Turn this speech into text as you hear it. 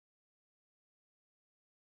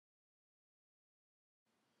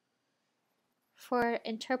For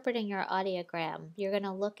interpreting your audiogram, you're going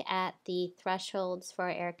to look at the thresholds for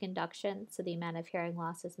air conduction, so the amount of hearing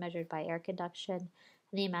loss is measured by air conduction,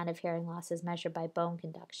 and the amount of hearing loss is measured by bone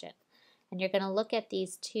conduction. And you're going to look at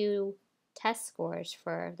these two test scores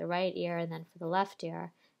for the right ear and then for the left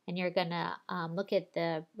ear, and you're going to look at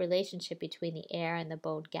the relationship between the air and the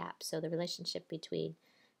bone gap, so the relationship between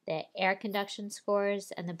the air conduction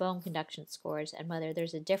scores and the bone conduction scores, and whether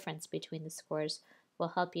there's a difference between the scores will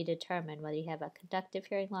help you determine whether you have a conductive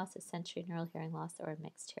hearing loss, a sensory neural hearing loss, or a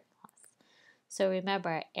mixed hearing loss. So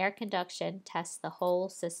remember, air conduction tests the whole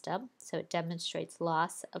system, so it demonstrates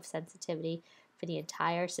loss of sensitivity for the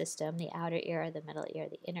entire system, the outer ear, the middle ear,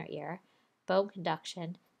 the inner ear. Bone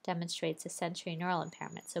conduction demonstrates a sensory neural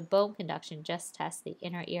impairment, so bone conduction just tests the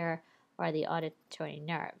inner ear or the auditory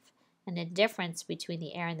nerve. And the difference between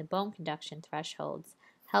the air and the bone conduction thresholds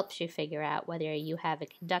helps you figure out whether you have a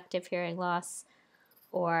conductive hearing loss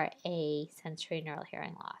or a sensory neural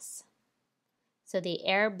hearing loss. So the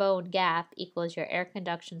air-bone gap equals your air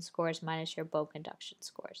conduction scores minus your bone conduction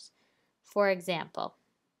scores. For example,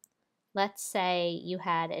 let's say you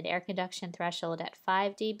had an air conduction threshold at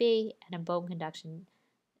 5 dB and a bone conduction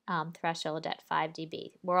threshold at 5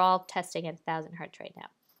 dB. We're all testing at 1,000 hertz right now.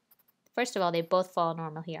 First of all, they both fall in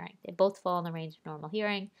normal hearing. They both fall in the range of normal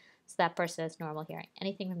hearing, so that person has normal hearing.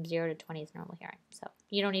 Anything from 0 to 20 is normal hearing. So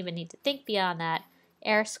you don't even need to think beyond that.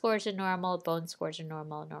 Air scores are normal, bone scores are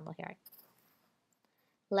normal hearing.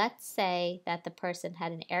 Let's say that the person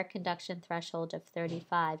had an air conduction threshold of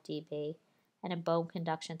 35 dB and a bone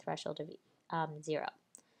conduction threshold of 0.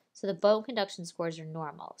 So the bone conduction scores are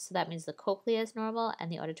normal, so that means the cochlea is normal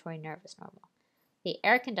and the auditory nerve is normal. The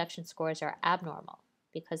air conduction scores are abnormal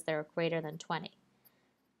because they're greater than 20.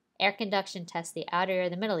 Air conduction tests the outer ear,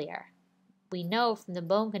 the middle ear. We know from the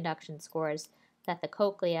bone conduction scores that the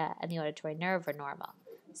cochlea and the auditory nerve are normal.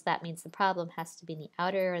 So that means the problem has to be in the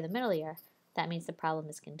outer ear or the middle ear. That means the problem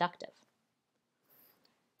is conductive.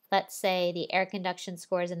 Let's say the air conduction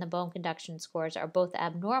scores and the bone conduction scores are both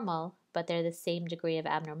abnormal, but they're the same degree of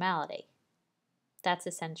abnormality. That's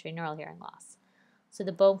a sensory neural hearing loss. So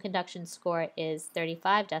the bone conduction score is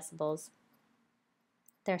 35 decibels.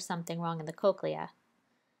 There's something wrong in the cochlea.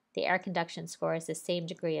 The air conduction score is the same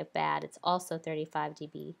degree of bad. It's also 35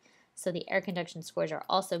 dB. So the air conduction scores are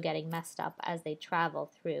also getting messed up as they travel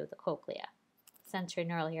through the cochlea. Sensory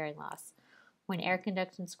neural hearing loss, when air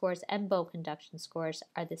conduction scores and bone conduction scores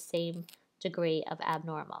are the same degree of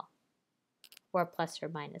abnormal, or plus or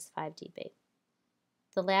minus 5 dB.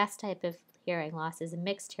 The last type of hearing loss is a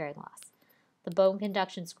mixed hearing loss. The bone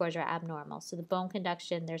conduction scores are abnormal, so the bone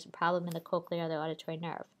conduction, there's a problem in the cochlea or the auditory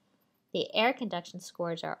nerve. The air conduction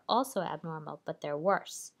scores are also abnormal, but they're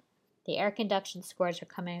worse. The air conduction scores are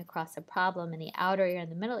coming across a problem in the outer ear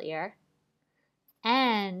and the middle ear,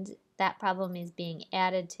 and that problem is being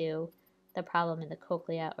added to the problem in the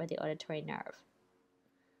cochlea or the auditory nerve.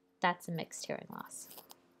 That's a mixed hearing loss.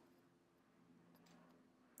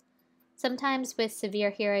 Sometimes with severe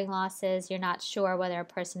hearing losses, you're not sure whether a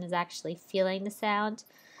person is actually feeling the sound.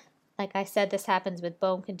 Like I said, this happens with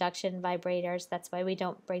bone conduction vibrators. That's why we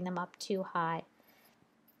don't bring them up too high.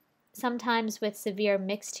 Sometimes with severe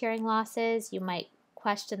mixed hearing losses, you might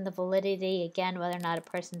question the validity, again, whether or not a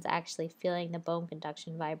person's actually feeling the bone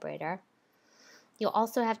conduction vibrator. You'll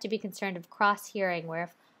also have to be concerned of cross-hearing, where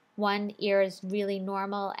if one ear is really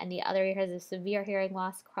normal and the other ear has a severe hearing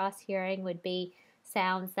loss, cross-hearing would be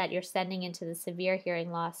sounds that you're sending into the severe hearing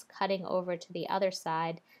loss, cutting over to the other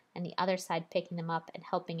side, and the other side picking them up and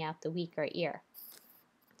helping out the weaker ear.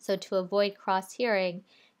 So to avoid cross-hearing,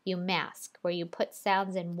 you mask, where you put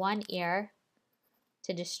sounds in one ear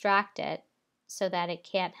to distract it so that it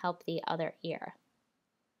can't help the other ear.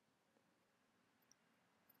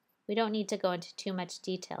 We don't need to go into too much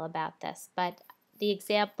detail about this, but the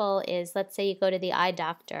example is, let's say you go to the eye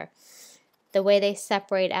doctor. The way they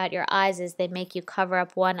separate out your eyes is they make you cover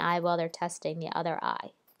up one eye while they're testing the other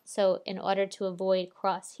eye. So in order to avoid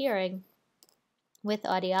cross-hearing with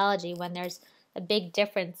audiology, when there's a big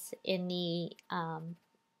difference in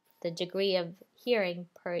the degree of hearing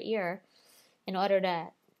per ear, in order to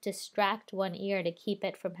distract one ear to keep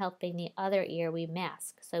it from helping the other ear, we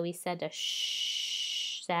mask. So we send a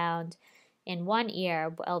shh sound in one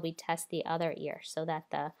ear while we test the other ear, so that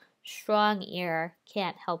the strong ear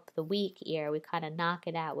can't help the weak ear. We kind of knock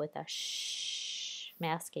it out with a shh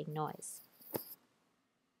masking noise.